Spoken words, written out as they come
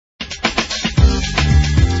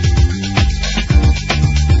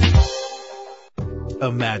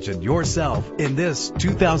Imagine yourself in this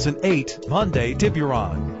 2008 Hyundai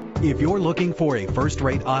Tiburon. If you're looking for a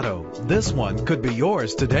first-rate auto, this one could be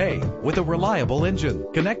yours today. With a reliable engine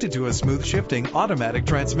connected to a smooth shifting automatic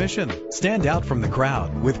transmission. Stand out from the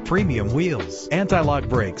crowd with premium wheels. Anti-lock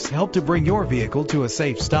brakes help to bring your vehicle to a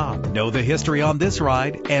safe stop. Know the history on this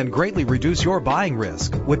ride and greatly reduce your buying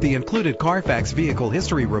risk with the included Carfax Vehicle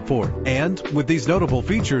History Report. And with these notable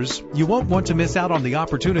features, you won't want to miss out on the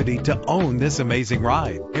opportunity to own this amazing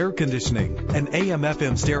ride. Air conditioning, an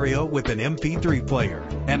AM/FM stereo with an MP3 player,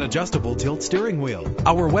 and adjustable tilt steering wheel.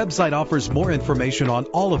 Our website offers more information on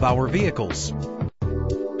all of our vehicles.